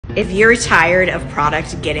If you're tired of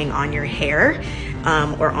product getting on your hair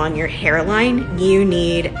or on your hairline, you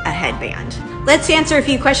need a headband. Let's answer a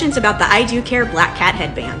few questions about the I Do Care Black Cat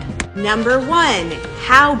headband. Number 1,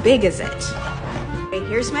 how big is it? Okay,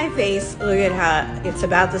 here's my face. Look at how it's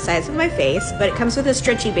about the size of my face, but it comes with a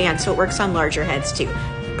stretchy band, so it works on larger heads too.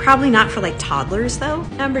 Probably not for like toddlers though.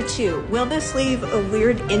 Number 2, will this leave a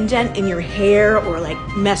weird indent in your hair or like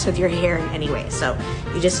mess with your hair in any way? So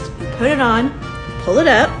you put it on, pull it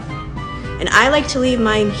up, and I like to leave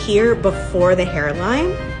mine here before the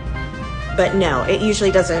hairline, but no, it usually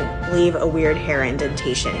doesn't leave a weird hair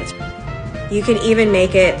indentation. You can even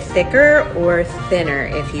make it thicker or thinner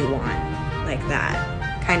if you want, like that.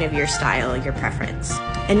 Kind of your style, your preference.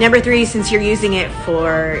 And number 3, since you're using it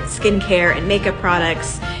for skincare and makeup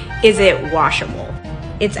products, is it washable?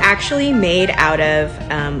 It's actually made out of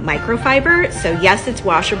microfiber, so yes, it's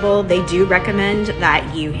washable. They do recommend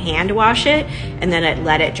that you hand wash it and then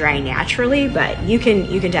let it dry naturally, but you can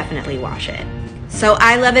definitely wash it. So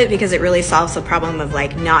I love it because it really solves the problem of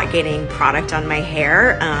like not getting product on my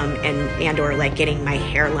hair and or like getting my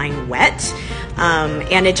hairline wet.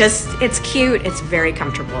 And it's cute, it's very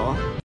comfortable.